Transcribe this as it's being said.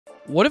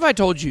What if I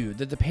told you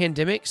that the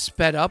pandemic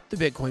sped up the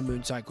Bitcoin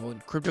moon cycle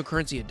and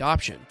cryptocurrency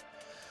adoption?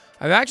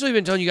 I've actually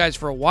been telling you guys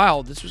for a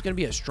while this was going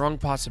to be a strong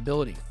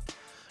possibility.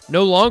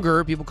 No longer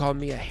are people calling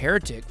me a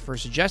heretic for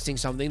suggesting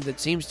something that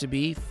seems to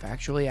be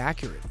factually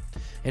accurate.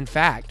 In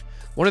fact,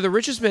 one of the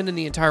richest men in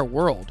the entire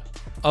world,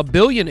 a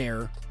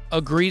billionaire,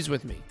 agrees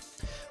with me.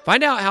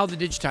 Find out how the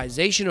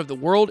digitization of the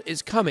world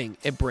is coming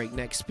at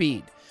breakneck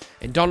speed.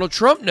 And Donald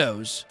Trump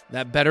knows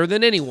that better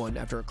than anyone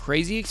after a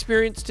crazy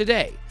experience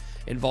today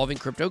involving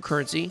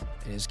cryptocurrency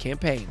and his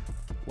campaign.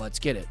 Let's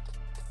get it.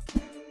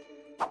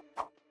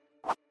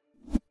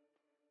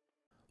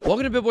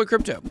 Welcome to BitBoy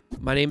Crypto.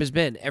 My name is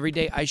Ben. Every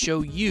day I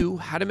show you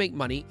how to make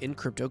money in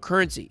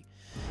cryptocurrency.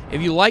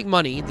 If you like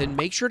money, then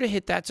make sure to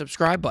hit that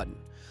subscribe button.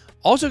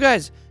 Also,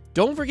 guys,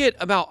 don't forget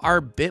about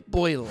our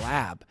BitBoy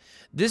Lab.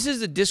 This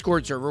is a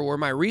Discord server where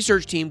my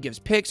research team gives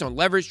picks on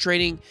leverage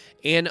trading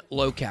and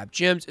low cap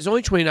gems. It's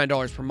only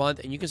 $29 per month,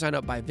 and you can sign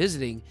up by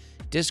visiting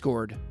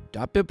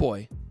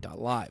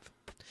discord.bitboy.live.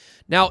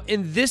 Now,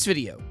 in this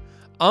video,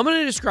 I'm going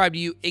to describe to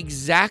you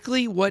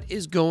exactly what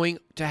is going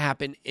to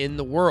happen in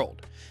the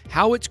world,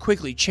 how it's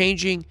quickly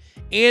changing,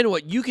 and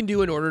what you can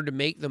do in order to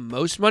make the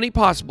most money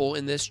possible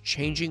in this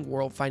changing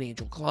world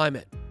financial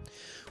climate.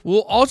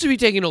 We'll also be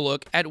taking a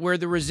look at where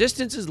the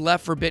resistance is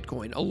left for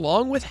Bitcoin,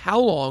 along with how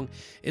long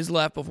is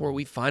left before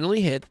we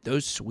finally hit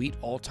those sweet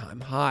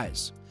all-time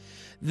highs.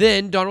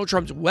 Then, Donald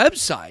Trump's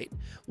website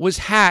was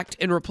hacked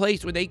and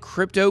replaced with a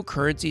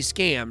cryptocurrency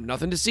scam.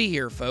 Nothing to see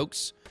here,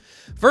 folks.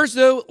 First,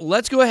 though,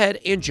 let's go ahead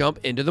and jump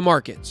into the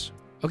markets.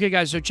 Okay,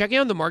 guys, so checking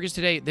out the markets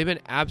today, they've been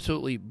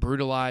absolutely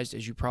brutalized,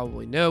 as you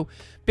probably know.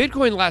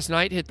 Bitcoin last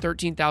night hit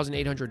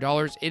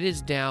 $13,800. It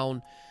is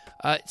down,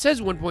 it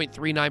says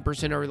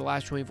 1.39% over the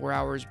last 24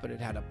 hours, but it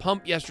had a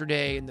pump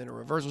yesterday and then a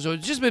reversal. So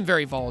it's just been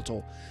very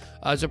volatile.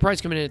 So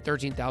price coming in at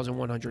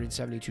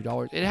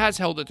 $13,172. It has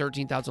held the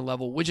 13,000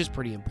 level, which is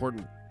pretty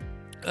important.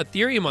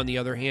 Ethereum, on the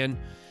other hand,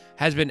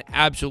 has been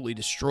absolutely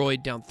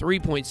destroyed, down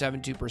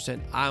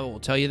 3.72%. I will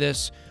tell you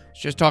this. I was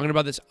just talking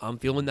about this. I'm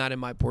feeling that in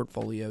my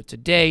portfolio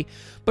today.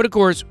 But of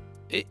course,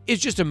 it's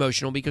just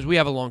emotional because we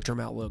have a long-term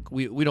outlook.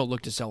 We don't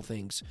look to sell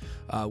things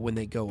when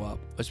they go up,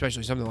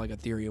 especially something like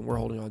Ethereum. We're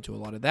holding on to a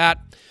lot of that.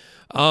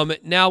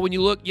 Now, when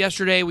you look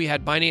yesterday, we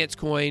had Binance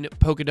Coin,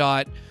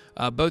 Polkadot,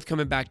 both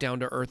coming back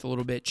down to earth a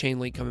little bit.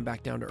 Chainlink coming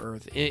back down to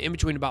earth in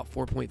between about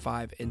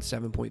 4.5 and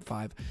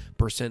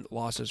 7.5%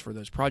 losses for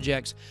those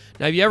projects.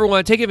 Now, if you ever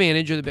want to take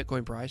advantage of the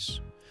Bitcoin price,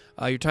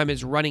 your time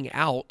is running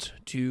out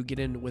to get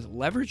in with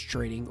leverage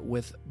trading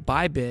with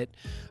Bybit.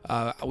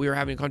 We are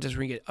having a contest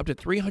where you get up to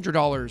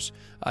 $300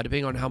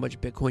 depending on how much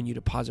Bitcoin you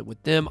deposit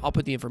with them. I'll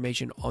put the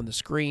information on the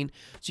screen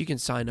so you can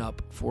sign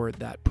up for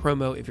that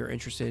promo if you're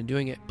interested in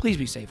doing it. Please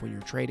be safe when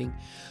you're trading.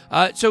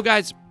 So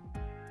guys,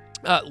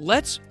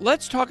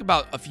 let's talk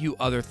about a few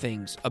other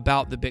things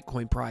about the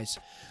Bitcoin price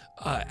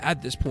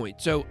at this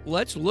point. So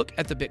let's look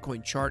at the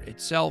Bitcoin chart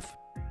itself.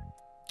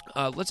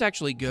 Let's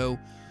actually go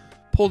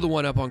pull the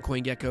one up on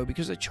CoinGecko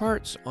because the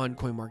charts on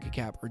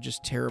CoinMarketCap are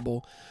just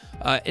terrible.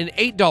 An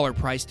 $8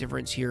 price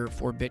difference here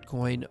for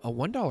Bitcoin, a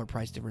 $1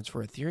 price difference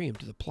for Ethereum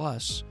to the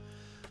plus.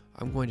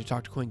 I'm going to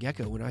talk to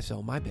CoinGecko when I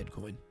sell my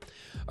Bitcoin.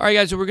 All right,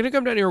 guys, so we're going to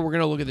come down here. We're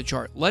going to look at the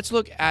chart. Let's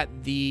look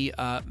at the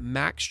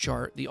max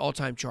chart, the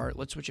all-time chart.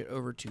 Let's switch it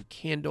over to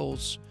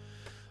candles.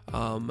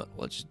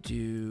 Let's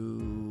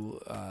do,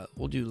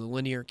 we'll do the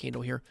linear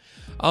candle here.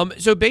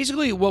 So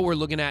basically what we're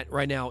looking at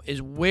right now is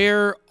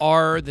where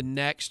are the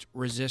next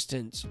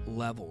resistance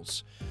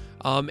levels?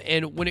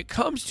 And when it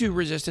comes to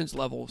resistance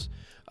levels,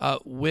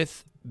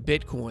 with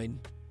Bitcoin,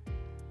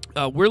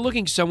 we're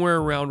looking somewhere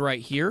around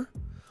right here,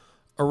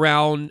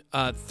 around,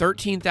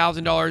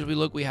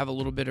 $13,000. We have a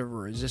little bit of a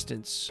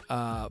resistance,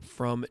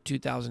 from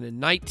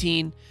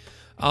 2019.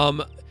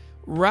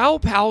 Raoul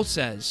Pal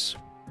says,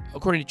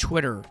 according to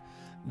Twitter,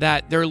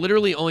 that there are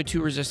literally only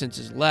two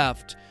resistances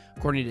left,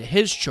 according to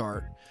his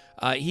chart.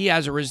 He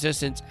has a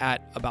resistance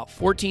at about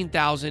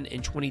 14,000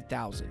 and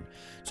 20,000.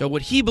 So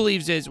what he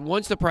believes is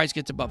once the price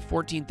gets above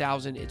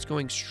 14,000, it's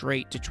going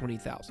straight to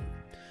 20,000.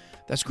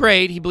 That's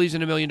great. He believes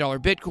in $1 million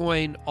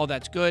Bitcoin. All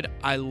that's good.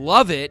 I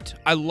love it.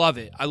 I love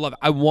it. I love it.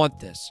 I want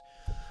this.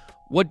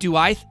 What do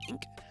I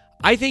think?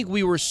 I think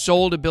we were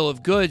sold a bill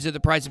of goods that the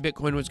price of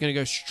Bitcoin was going to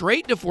go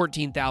straight to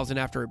 14,000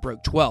 after it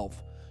broke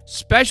 12,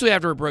 especially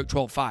after it broke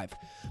 12.5.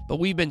 But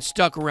we've been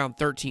stuck around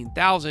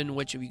 13,000,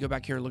 which if you go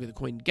back here and look at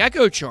the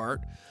CoinGecko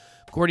chart,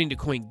 according to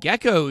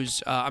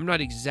CoinGecko's, I'm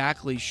not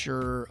exactly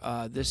sure.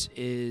 This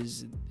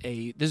is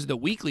the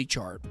weekly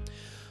chart.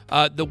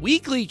 The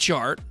weekly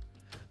chart,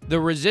 the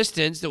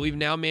resistance that we've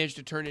now managed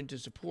to turn into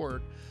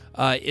support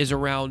is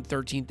around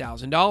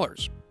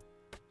 $13,000.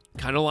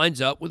 Kind of lines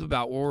up with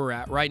about where we're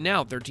at right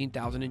now,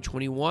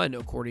 13,021,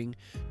 according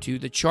to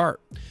the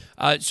chart.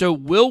 So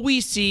will we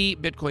see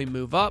Bitcoin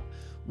move up?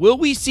 Will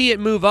we see it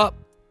move up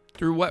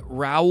through what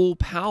Raoul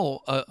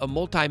Pal, a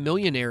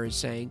multimillionaire, is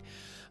saying?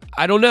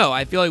 I don't know.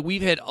 I feel like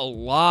we've hit a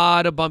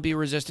lot of bumpy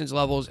resistance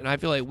levels, and I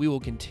feel like we will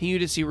continue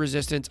to see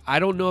resistance. I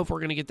don't know if we're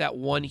going to get that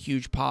one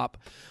huge pop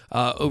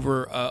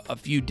over a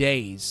few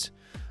days.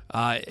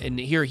 And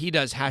here he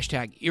does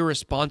hashtag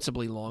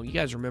irresponsibly long. You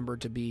guys remember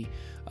to be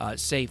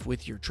safe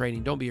with your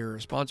trading. Don't be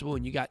irresponsible.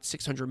 When you got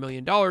 $600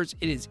 million,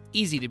 it is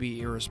easy to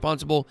be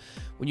irresponsible.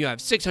 When you have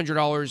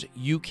 $600,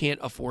 you can't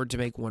afford to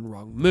make one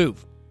wrong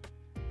move.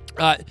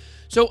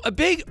 So a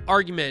big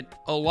argument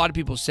a lot of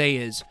people say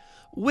is,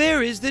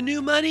 where is the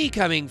new money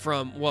coming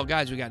from? Well,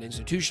 guys, we got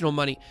institutional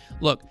money.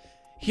 Look,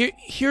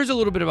 here's a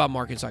little bit about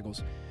market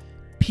cycles.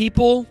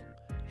 People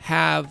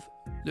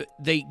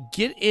they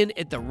get in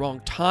at the wrong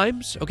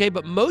times, okay?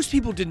 But most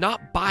people did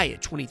not buy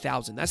at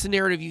 20,000. That's the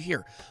narrative you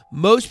hear.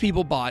 Most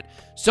people bought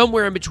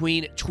somewhere in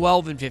between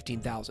 12 and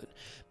 15,000.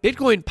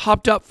 Bitcoin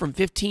popped up from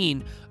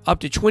 15 up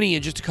to 20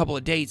 in just a couple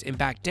of days and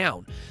back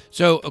down.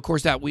 So, of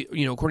course,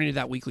 according to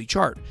that weekly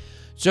chart.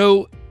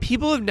 So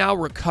people have now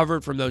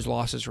recovered from those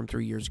losses from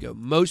 3 years ago.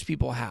 Most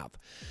people have.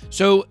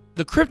 So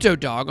the Crypto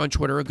Dog on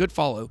Twitter, a good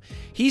follow,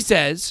 he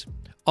says,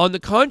 on the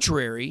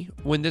contrary,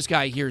 when this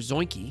guy here,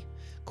 Zoinky,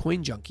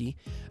 Coin Junkie,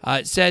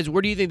 says,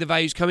 where do you think the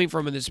value is coming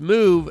from in this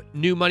move?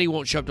 New money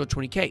won't show up till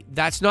 20K.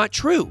 That's not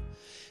true.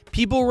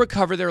 People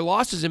recover their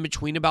losses in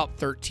between about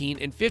 13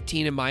 and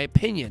 15, in my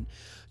opinion.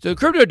 So the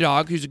Crypto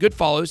Dog, who's a good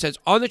follow, says,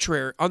 on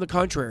the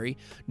contrary,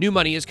 new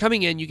money is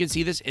coming in. You can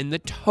see this in the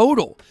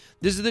total.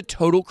 This is the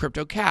total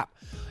crypto cap.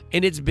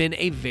 And it's been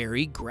a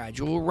very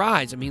gradual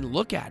rise. I mean,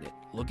 look at it.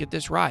 Look at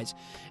this rise.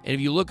 And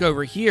if you look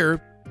over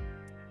here,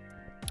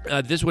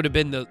 this would have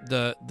been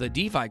the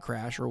DeFi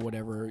crash or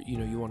whatever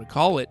you want to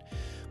call it.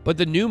 But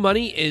the new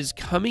money is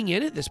coming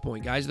in at this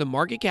point, guys. The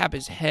market cap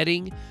is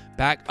heading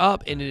back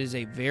up, and it is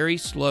a very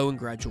slow and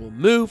gradual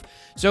move.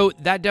 So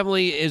that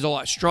definitely is a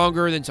lot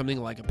stronger than something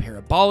like a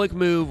parabolic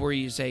move where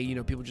you say,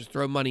 people just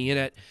throw money in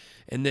it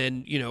and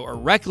then, are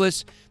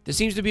reckless. This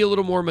seems to be a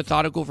little more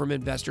methodical from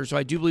investors. So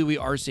I do believe we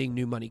are seeing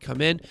new money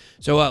come in.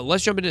 So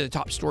let's jump into the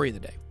top story of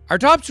the day. Our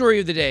top story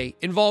of the day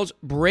involves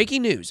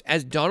breaking news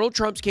as Donald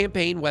Trump's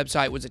campaign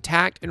website was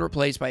attacked and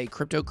replaced by a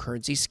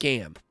cryptocurrency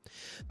scam.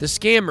 The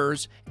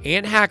scammers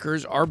and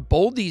hackers are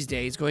bold these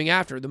days, going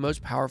after the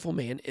most powerful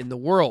man in the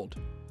world.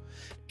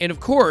 And of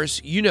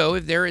course,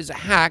 if there is a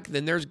hack,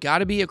 then there's got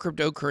to be a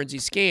cryptocurrency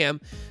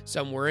scam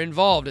somewhere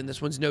involved, and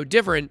this one's no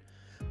different.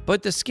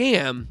 But the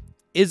scam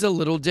is a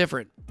little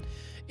different.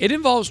 It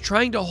involves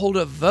trying to hold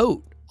a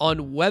vote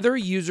on whether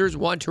users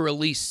want to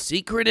release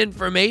secret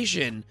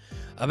information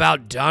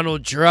about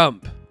Donald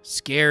Trump.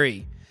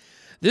 Scary.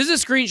 This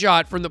is a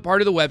screenshot from the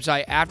part of the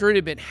website after it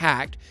had been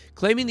hacked,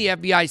 claiming the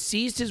FBI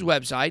seized his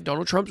website,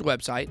 Donald Trump's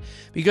website,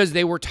 because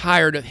they were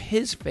tired of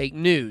his fake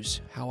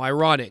news. How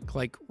ironic.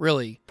 Like,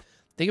 really.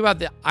 Think about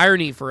the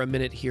irony for a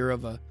minute here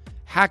of a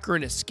hacker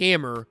and a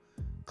scammer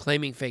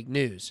claiming fake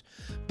news.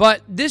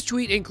 But this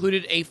tweet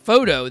included a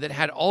photo that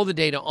had all the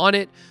data on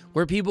it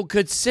where people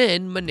could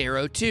send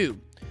Monero to.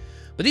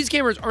 But these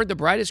scammers aren't the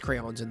brightest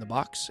crayons in the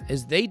box,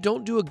 as they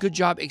don't do a good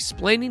job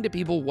explaining to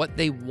people what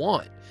they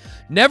want.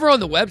 Never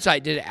on the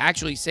website did it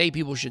actually say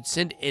people should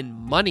send in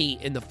money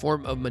in the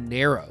form of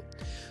Monero.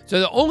 So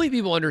the only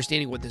people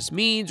understanding what this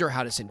means or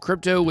how to send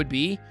crypto would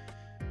be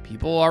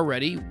people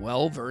already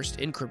well versed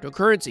in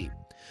cryptocurrency.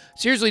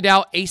 Seriously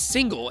doubt a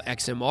single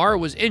XMR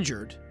was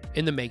injured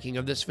in the making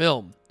of this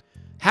film.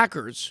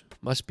 Hackers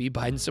must be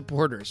Biden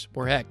supporters,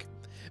 or heck,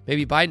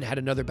 maybe Biden had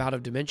another bout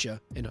of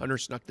dementia and Hunter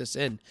snuck this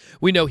in.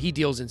 We know he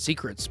deals in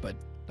secrets, but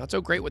not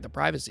so great with the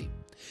privacy.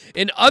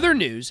 In other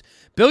news,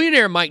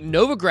 billionaire Mike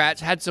Novogratz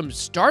had some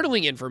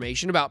startling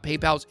information about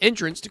PayPal's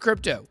entrance to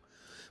crypto.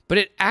 But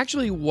it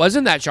actually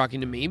wasn't that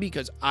shocking to me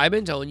because I've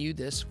been telling you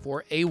this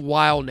for a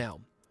while now.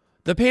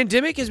 The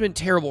pandemic has been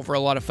terrible for a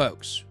lot of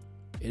folks.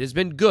 It has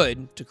been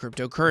good to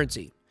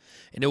cryptocurrency,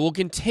 and it will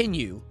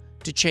continue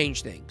to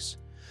change things.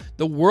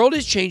 The world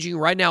is changing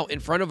right now in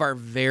front of our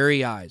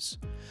very eyes.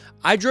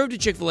 I drove to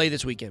Chick-fil-A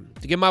this weekend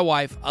to give my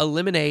wife a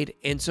lemonade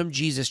and some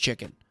Jesus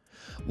chicken.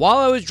 While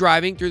I was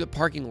driving through the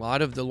parking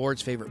lot of the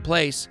Lord's favorite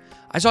place,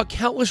 I saw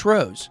countless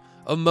rows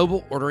of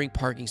mobile ordering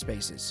parking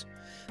spaces.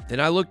 Then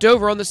I looked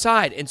over on the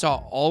side and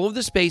saw all of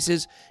the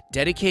spaces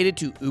dedicated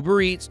to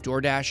Uber Eats,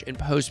 DoorDash, and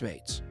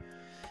Postmates.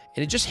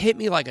 And it just hit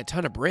me like a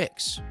ton of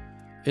bricks.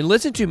 And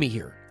listen to me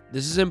here.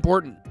 This is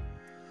important.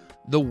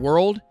 The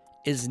world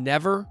is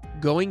never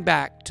going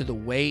back to the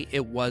way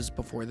it was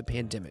before the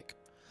pandemic.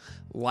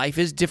 Life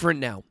is different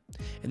now.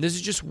 And this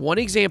is just one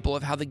example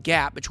of how the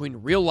gap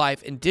between real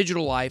life and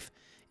digital life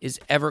is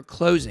ever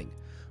closing.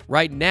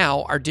 Right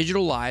now, our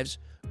digital lives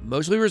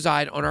mostly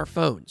reside on our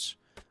phones,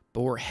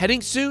 but we're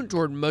heading soon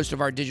toward most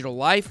of our digital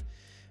life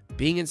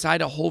being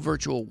inside a whole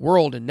virtual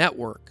world and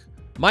network.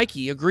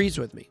 Mikey agrees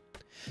with me.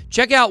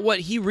 Check out what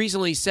he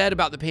recently said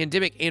about the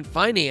pandemic and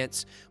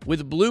finance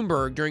with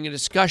Bloomberg during a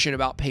discussion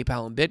about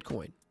PayPal and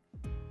Bitcoin.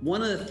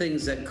 One of the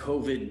things that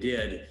COVID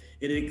did,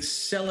 it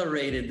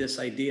accelerated this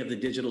idea of the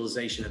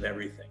digitalization of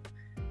everything.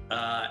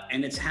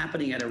 And it's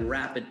happening at a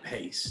rapid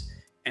pace.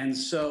 And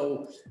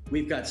so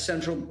we've got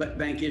central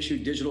bank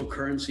issued digital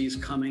currencies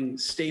coming,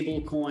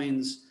 stable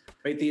coins,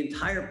 right? The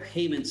entire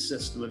payment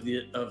system of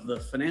the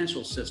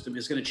financial system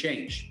is going to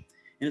change.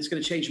 And it's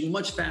going to change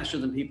much faster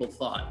than people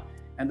thought.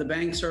 And the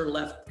banks are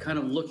left kind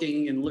of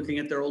looking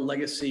at their old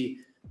legacy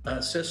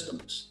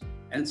systems.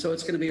 And so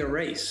it's going to be a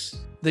race.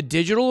 The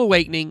digital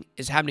awakening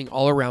is happening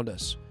all around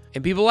us,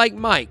 and people like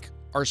Mike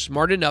are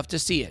smart enough to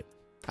see it.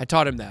 I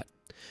taught him that.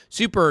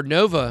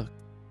 Supernova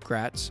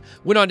Kratz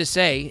went on to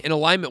say, in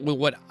alignment with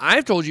what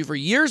I've told you for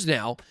years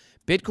now,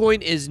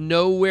 Bitcoin is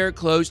nowhere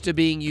close to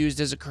being used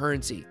as a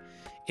currency.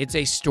 It's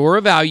a store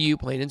of value,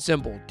 plain and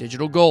simple,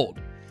 digital gold.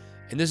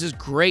 And this is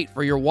great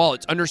for your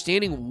wallets.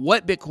 Understanding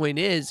what Bitcoin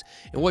is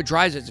and what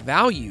drives its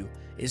value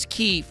is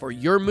key for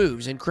your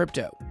moves in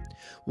crypto.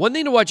 One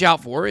thing to watch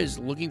out for is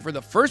looking for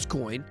the first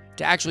coin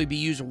to actually be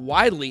used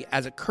widely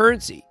as a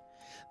currency.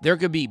 There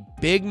could be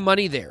big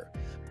money there.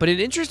 But an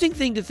interesting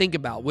thing to think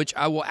about, which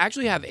I will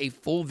actually have a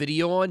full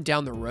video on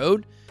down the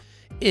road,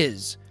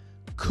 is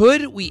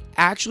could we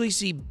actually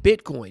see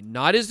Bitcoin,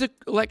 not as the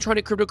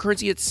electronic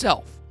cryptocurrency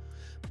itself,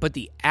 but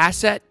the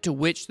asset to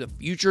which the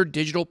future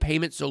digital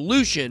payment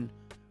solution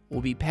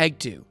will be pegged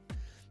to?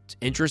 It's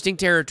interesting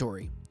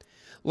territory.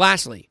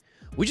 Lastly,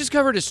 we just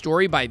covered a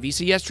story by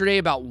Visa yesterday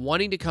about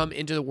wanting to come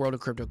into the world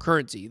of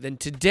cryptocurrency. Then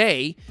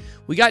today,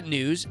 we got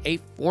news a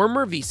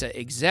former Visa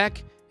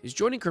exec is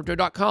joining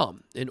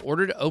Crypto.com in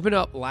order to open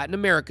up Latin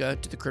America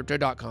to the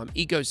Crypto.com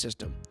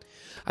ecosystem.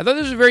 I thought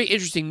this was very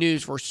interesting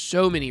news for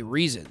so many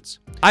reasons.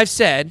 I've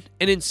said,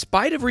 and in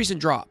spite of recent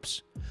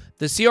drops,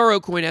 the CRO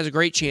coin has a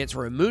great chance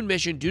for a moon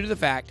mission due to the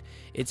fact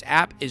its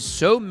app is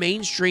so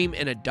mainstream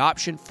and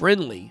adoption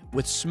friendly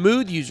with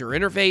smooth user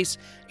interface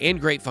and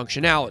great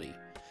functionality.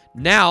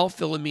 Now,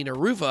 Filomena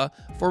Rufa,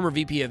 former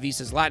VP of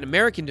Visa's Latin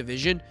American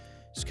division,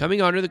 is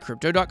coming onto the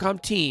Crypto.com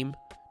team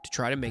to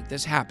try to make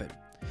this happen.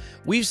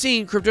 We've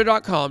seen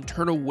Crypto.com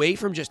turn away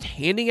from just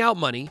handing out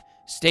money,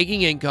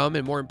 staking income,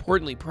 and more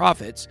importantly,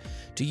 profits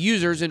to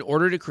users in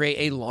order to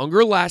create a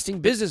longer-lasting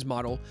business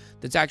model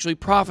that's actually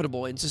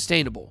profitable and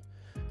sustainable.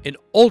 And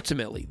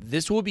ultimately,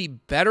 this will be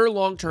better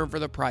long-term for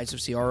the price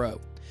of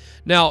CRO.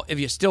 Now, if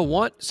you still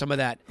want some of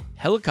that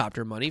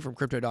helicopter money from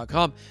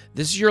Crypto.com,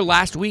 this is your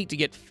last week to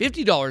get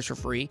 $50 for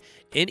free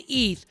in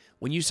ETH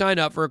when you sign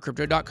up for a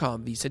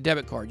Crypto.com Visa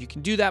debit card. You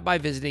can do that by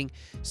visiting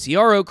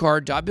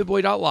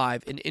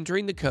crocard.bitboy.live and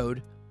entering the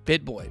code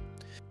BitBoy.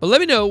 But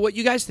let me know what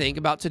you guys think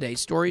about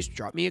today's stories.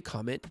 Drop me a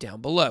comment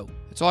down below.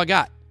 That's all I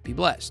got. Be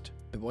blessed.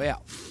 BitBoy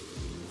out.